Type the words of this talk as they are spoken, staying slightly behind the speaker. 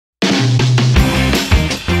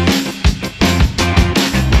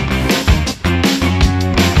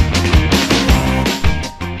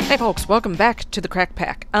folks, welcome back to the Crack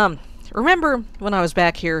Pack. Remember when I was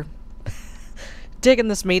back here digging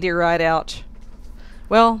this meteorite out?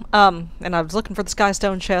 Well, and I was looking for the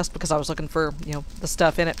Skystone chest because I was looking for, you know, the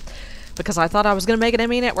stuff in it. Because I thought I was going to make an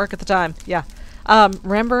ME network at the time. Yeah.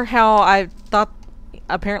 Remember how I thought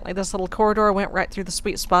apparently this little corridor went right through the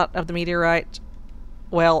sweet spot of the meteorite?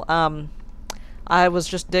 Well, I was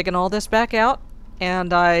just digging all this back out,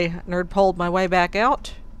 and I nerd-poled my way back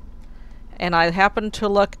out. And I happened to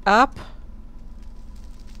look up.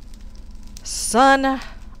 Son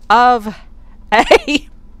of a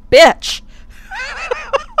bitch.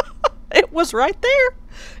 It was right there.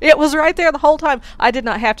 It was right there the whole time. I did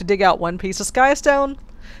not have to dig out one piece of skystone.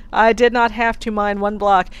 I did not have to mine one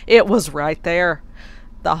block. It was right there.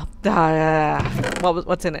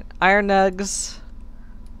 What's in it? Iron nugs,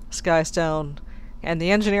 skystone, and the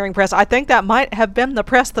engineering press. I think that might have been the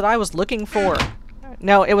press that I was looking for.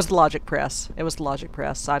 No, it was the logic press. It was the logic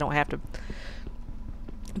press. So I don't have to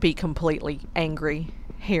be completely angry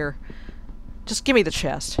here. Just give me the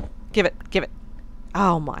chest. Give it. Give it.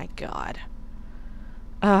 Oh my god.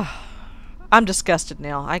 I'm disgusted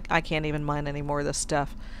now. I can't even mine any more of this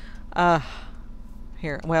stuff.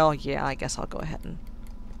 Here. Well, yeah, I guess I'll go ahead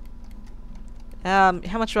and...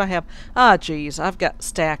 how much do I have? Ah, geez. I've got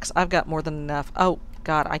stacks. I've got more than enough. Oh,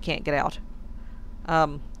 god, I can't get out.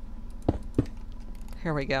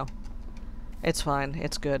 Here we go. It's fine.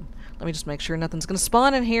 It's good. Let me just make sure nothing's gonna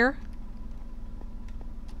spawn in here.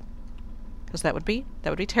 Because that would be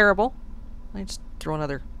terrible. Let me just throw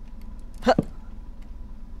another... Huh.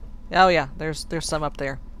 Oh yeah, there's some up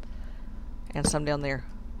there. And some down there.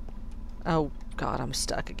 Oh god, I'm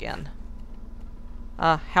stuck again.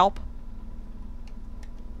 Help.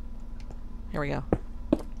 Here we go.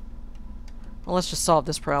 Well, let's just solve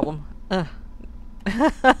this problem.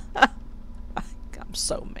 I'm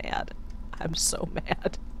so mad. I'm so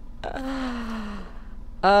mad.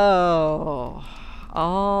 Oh,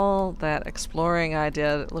 all that exploring I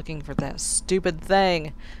did looking for that stupid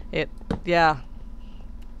thing. Yeah.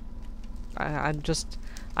 I'm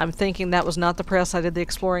thinking that was not the press I did the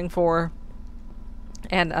exploring for.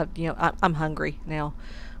 And, you know, I'm hungry now.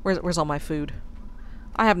 Where's all my food?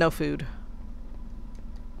 I have no food.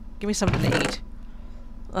 Give me something to eat.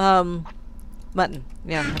 Mutton.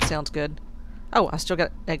 Yeah, that sounds good. Oh, I still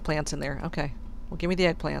got eggplants in there. Okay. Well, give me the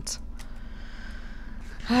eggplants.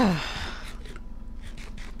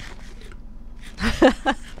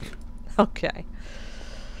 Okay.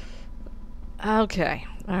 Okay.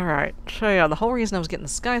 Alright. So yeah, the whole reason I was getting the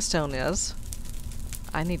skystone is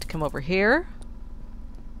I need to come over here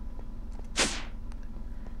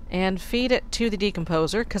and feed it to the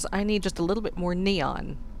decomposer because I need just a little bit more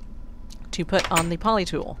neon to put on the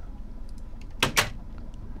Polytool.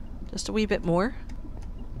 Just a wee bit more.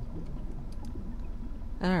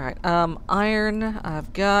 Alright, iron,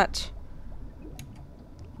 I've got...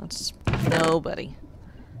 That's nobody.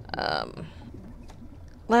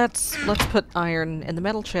 Let's put iron in the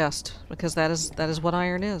metal chest, because that is what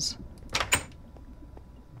iron is.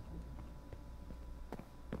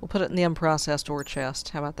 We'll put it in the unprocessed ore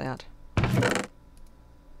chest. How about that?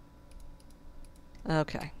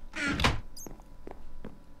 Okay.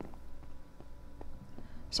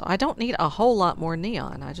 So I don't need a whole lot more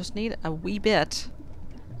neon. I just need a wee bit.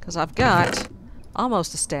 Because I've got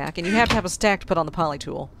almost a stack. And you have to have a stack to put on the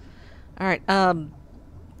Polytool. Alright,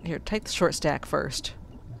 here, take the short stack first.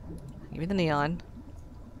 Give me the neon.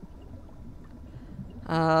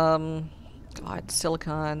 God,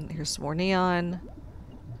 silicon. Here's some more neon.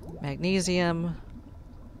 Magnesium.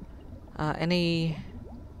 Any...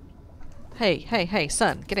 Hey,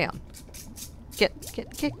 son, get down.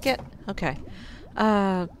 Get. Okay.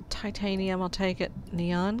 Titanium, I'll take it.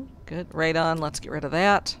 Neon, good. Radon, let's get rid of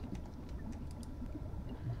that.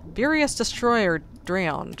 Furious Destroyer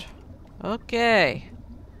drowned. Okay.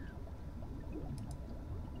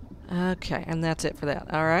 Okay, and that's it for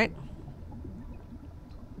that. Alright.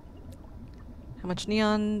 How much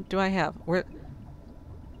neon do I have? Where?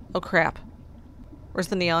 Oh, crap. Where's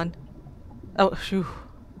the neon? Oh, phew.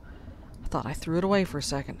 I thought I threw it away for a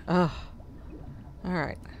second. Ugh.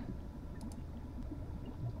 Alright.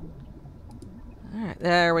 Alright,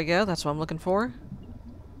 there we go. That's what I'm looking for.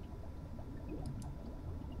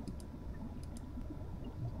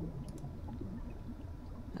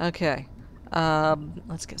 Okay.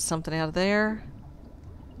 Let's get something out of there.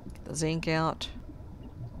 Get the zinc out.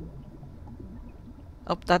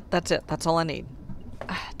 Oh, that's it. That's all I need.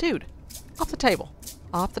 Dude, off the table.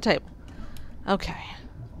 Off the table. Okay.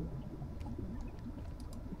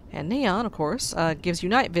 And neon, of course, gives you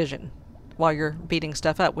night vision while you're beating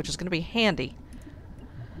stuff up, which is going to be handy.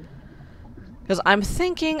 Because I'm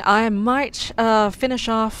thinking I might finish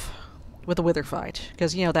off with a wither fight.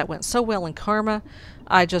 Because, you know, that went so well in Karma.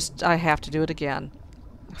 I have to do it again.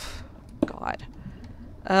 God.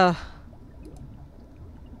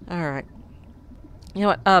 Alright. You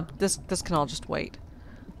know what? This can all just wait.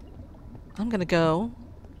 I'm gonna go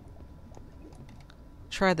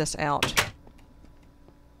try this out.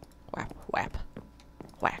 Whap, whap.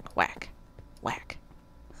 Whack, whack, whack.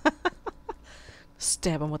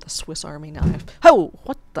 Stab him with a Swiss Army knife. Oh!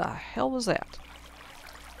 What the hell was that?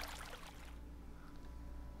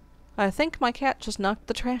 I think my cat just knocked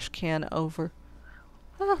the trash can over.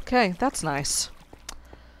 Okay, that's nice.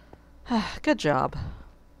 Good job.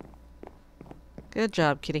 Good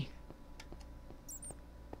job, kitty.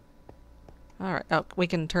 Alright. Oh, we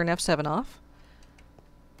can turn F7 off.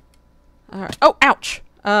 Alright. Oh, ouch!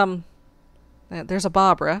 There's a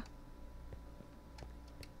Barbara.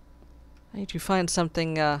 I need to find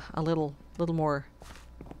something a little more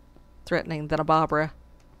threatening than a Barbara.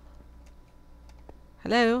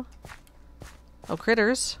 Hello? Oh,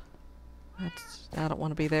 critters. I don't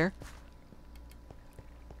want to be there.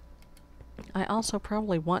 I also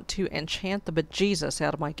probably want to enchant the bejesus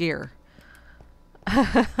out of my gear.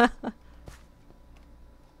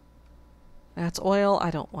 That's oil.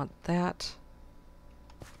 I don't want that.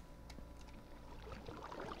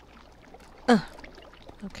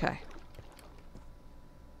 Okay.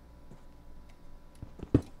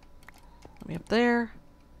 Let me up there.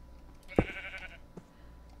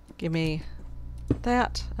 Give me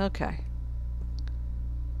that. Okay.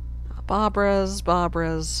 Barbaras.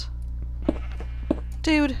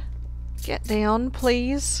 Dude, get down,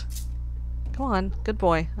 please. Come on. Good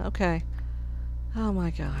boy. Okay. Oh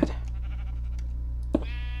my god.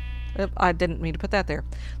 I didn't mean to put that there.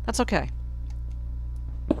 That's okay.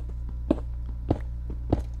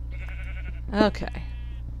 Okay.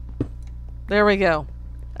 There we go.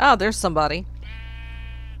 Oh, there's somebody.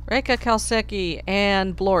 Reka Kalseki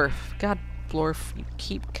and Blorf. God, Blorf, you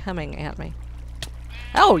keep coming at me.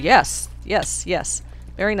 Oh, yes. Yes, yes.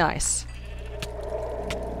 Very nice.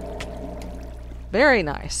 Very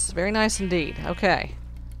nice. Very nice indeed. Okay.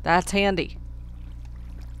 That's handy.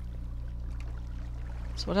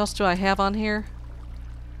 So what else do I have on here?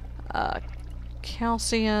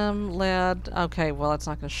 Calcium, lead. Okay, well, it's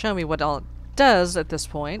not going to show me what all it does at this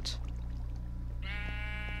point.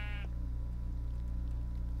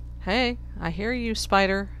 Hey, I hear you,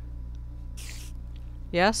 spider.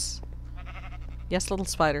 Yes? Yes, little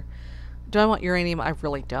spider. Do I want uranium? I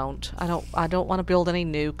really don't. I don't want to build any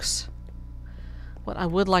nukes. What I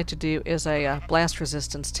would like to do is a blast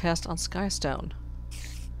resistance test on Skystone.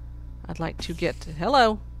 I'd like to get...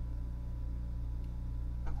 Hello!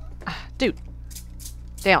 Dude!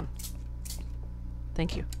 Down.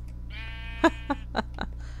 Thank you.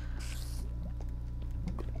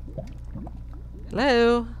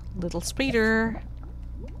 Hello, little speeder.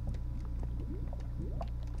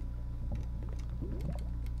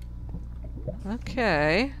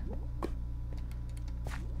 Okay.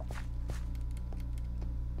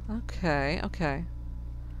 Okay.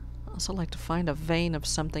 I also like to find a vein of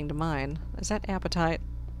something to mine. Is that apatite?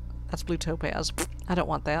 That's blue topaz. I don't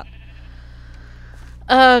want that.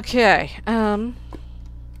 Okay.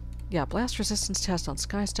 Yeah, blast resistance test on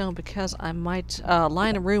Skystone because I might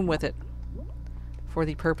line a room with it for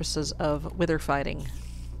the purposes of wither fighting.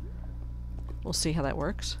 We'll see how that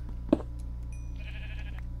works.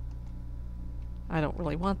 I don't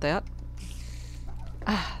really want that.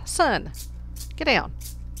 Son! Get down.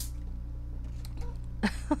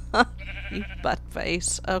 You butt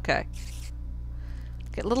face. Okay.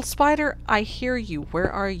 Okay, little spider, I hear you. Where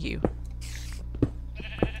are you?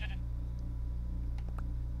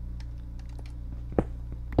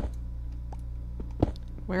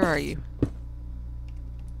 Where are you?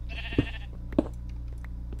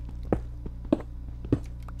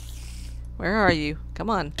 Where are you? Come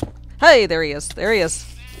on. Hey, there he is. There he is.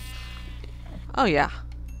 Oh, yeah.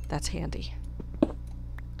 That's handy.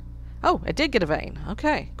 Oh, it did get a vein.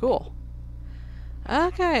 Okay, cool.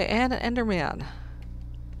 Okay, and an Enderman.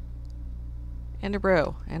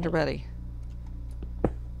 Enderbro. Enderbuddy.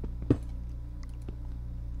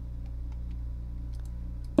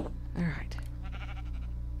 Alright.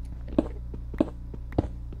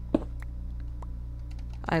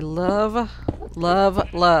 I love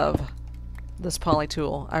this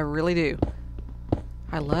Polytool. I really do.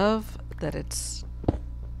 I love that it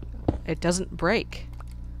doesn't break.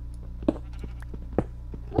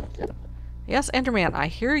 Yes, Enderman, I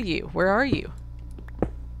hear you. Where are you?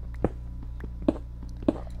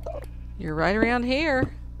 You're right around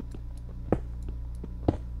here.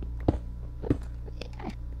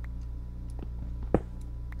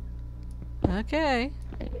 Okay.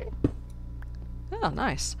 Oh,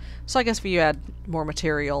 nice. So I guess if you add more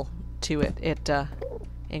material to it, it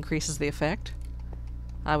increases the effect.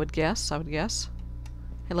 I would guess.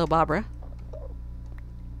 Hello, Barbara.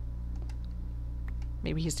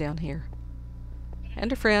 Maybe he's down here.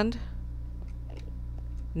 Ender friend.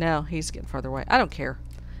 No, he's getting farther away. I don't care.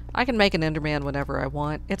 I can make an Enderman whenever I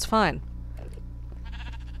want. It's fine.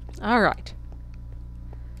 Alright.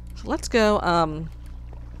 So let's go,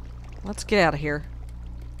 let's get out of here.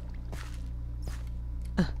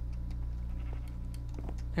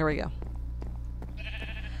 There we go.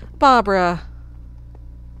 Barbara.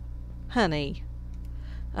 Honey.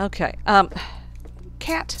 Okay,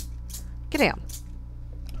 cat. Get down.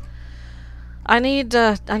 I need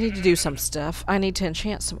to do some stuff. I need to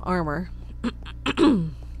enchant some armor.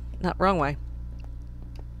 Not wrong way.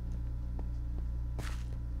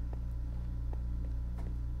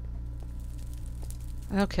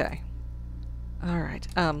 Okay. Alright,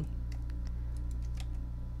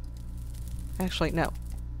 actually, no.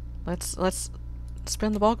 Let's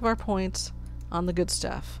spend the bulk of our points on the good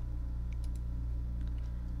stuff.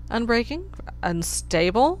 Unbreaking?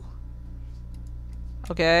 Unstable?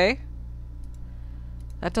 Okay.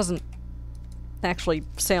 That doesn't actually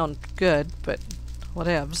sound good, but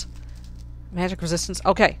whatevs. Magic resistance.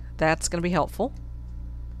 Okay, that's gonna be helpful.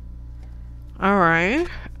 Alright.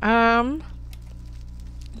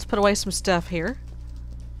 Let's put away some stuff here.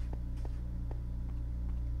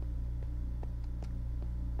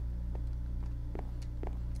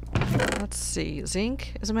 Let's see.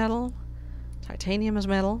 Zinc is a metal. Titanium is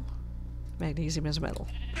metal. Magnesium is metal.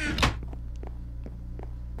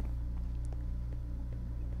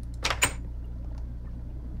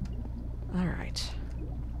 Alright.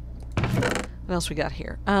 What else we got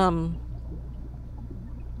here?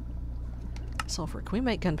 Sulfur. Can we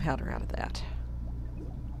make gunpowder out of that?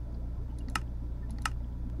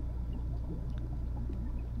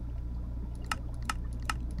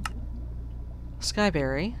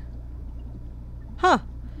 Skyberry. Huh.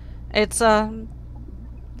 It's, nether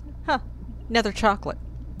chocolate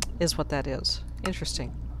is what that is.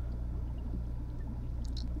 Interesting.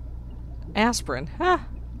 Aspirin. Huh.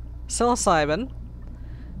 Psilocybin.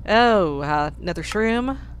 Oh, nether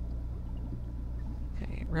shroom.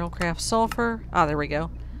 Okay, railcraft sulfur. Ah, there we go.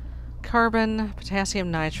 Carbon, potassium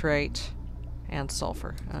nitrate, and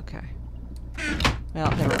sulfur. Okay. Well,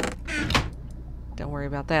 never mind. Don't worry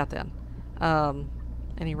about that then.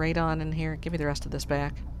 Any radon in here? Give me the rest of this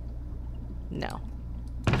back. No.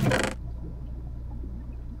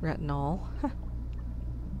 Retinol. Huh.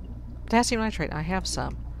 Potassium nitrate. I have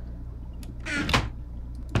some.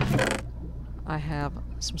 I have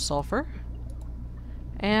some sulfur.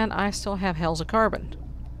 And I still have hells of carbon.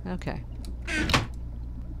 Okay.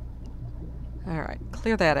 Alright.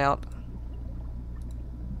 Clear that out.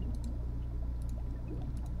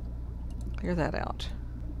 Clear that out.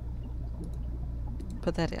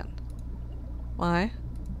 Put that in. Why?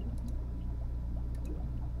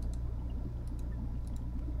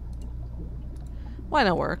 Why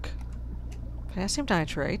not work? Potassium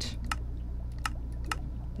nitrate.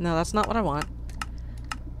 No, that's not what I want.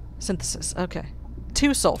 Synthesis. Okay.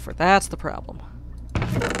 2 sulfur. That's the problem.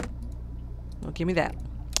 Well, give me that.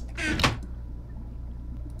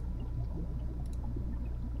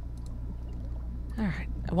 Alright.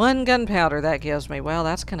 1 gunpowder that gives me. Well,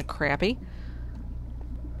 that's kind of crappy.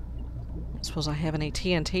 I suppose I have any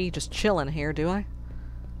TNT just chilling here, do I?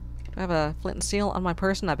 Do I have a flint and steel on my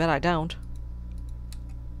person? I bet I don't.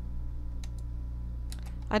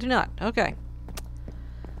 I do not. Okay.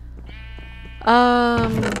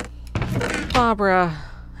 Barbara,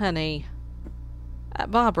 honey.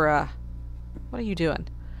 Barbara, what are you doing?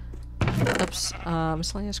 Oops.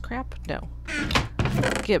 Miscellaneous crap? No.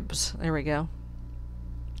 Gibbs. There we go.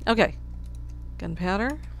 Okay.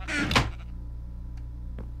 Gunpowder.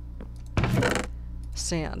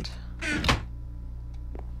 Sand.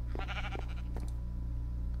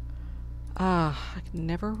 I can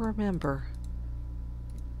never remember.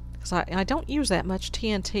 Because I don't use that much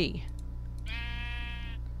TNT.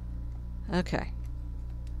 Okay.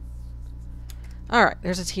 Alright,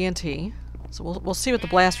 there's a TNT. So we'll see what the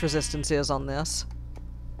blast resistance is on this.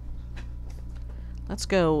 Let's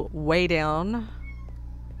go way down.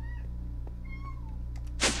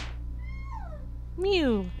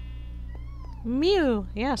 Mew! Mew!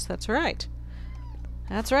 Yes, that's right.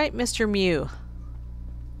 That's right, Mr. Mew.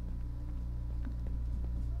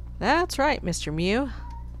 That's right, Mr. Mew.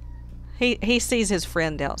 He sees his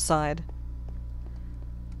friend outside.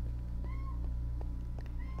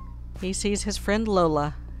 He sees his friend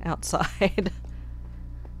Lola outside.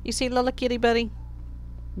 You see Lola, kitty buddy?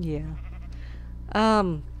 Yeah.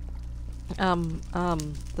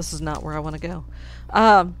 This is not where I want to go.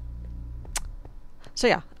 So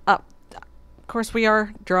yeah, of course we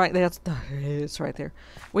are drawing, it's right there.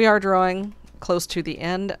 We are drawing close to the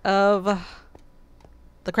end of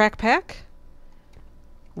the crack pack.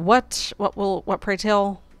 What pray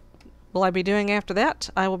tell will I be doing after that?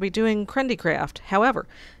 I will be doing Craft. However,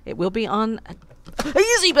 it will be on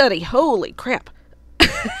easy buddy. Holy crap.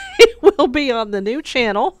 It will be on the new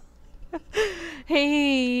channel.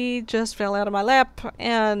 He just fell out of my lap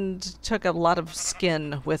and took a lot of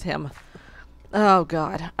skin with him. Oh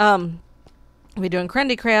god. We'll be doing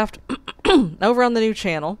Craft over on the new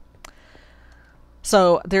channel.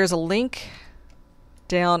 So there's a link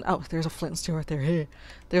down. Oh, there's a flint and steel right there. Hey.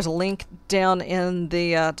 There's a link down in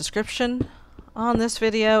the description on this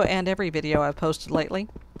video and every video I've posted lately.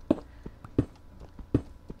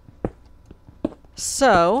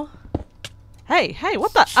 So, hey,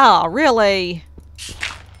 what the? Oh, really?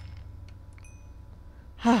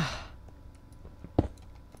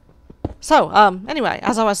 So, anyway,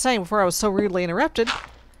 as I was saying before I was so rudely interrupted,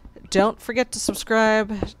 don't forget to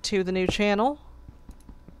subscribe to the new channel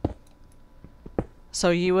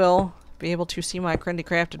so you will be able to see my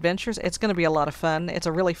Craft adventures. It's going to be a lot of fun. It's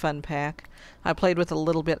a really fun pack. I played with it a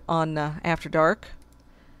little bit on After Dark,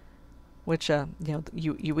 which, you know,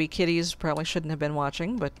 you wee kiddies probably shouldn't have been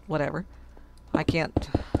watching, but whatever. I can't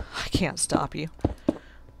stop you.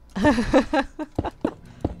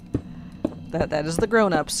 That is the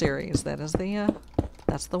grown-up series. That is the,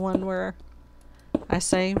 that's the one where I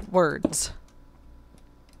say words.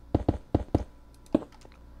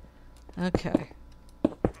 Okay.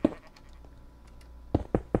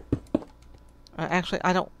 Actually,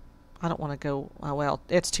 I don't want to go. Oh, well,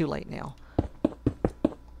 it's too late now.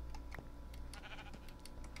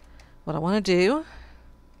 What I want to do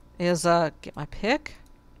is get my pick.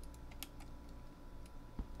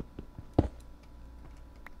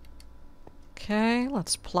 Okay,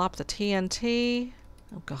 let's plop the TNT.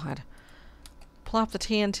 Oh god. Plop the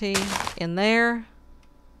TNT in there.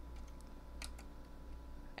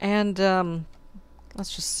 And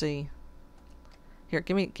let's just see. Here,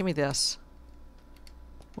 give me this.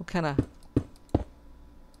 We'll kind of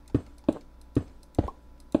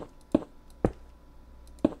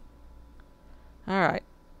all right.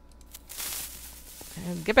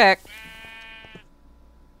 And get back.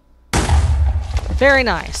 Very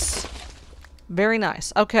nice. Very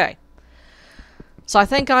nice. Okay. So I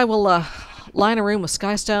think I will line a room with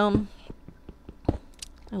skystone.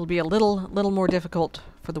 It'll be a little more difficult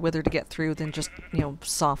for the wither to get through than just, you know,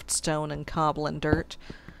 soft stone and cobble and dirt.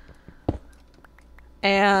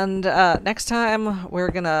 And next time we're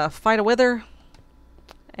gonna fight a wither,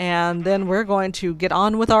 and then we're going to get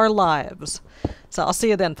on with our lives. So I'll see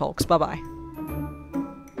you then, folks. Bye-bye.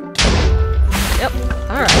 Yep.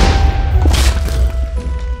 Alright.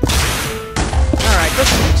 Alright, let's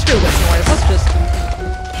screw this noise. Let's just...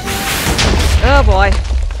 Oh boy.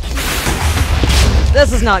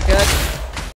 This is not good.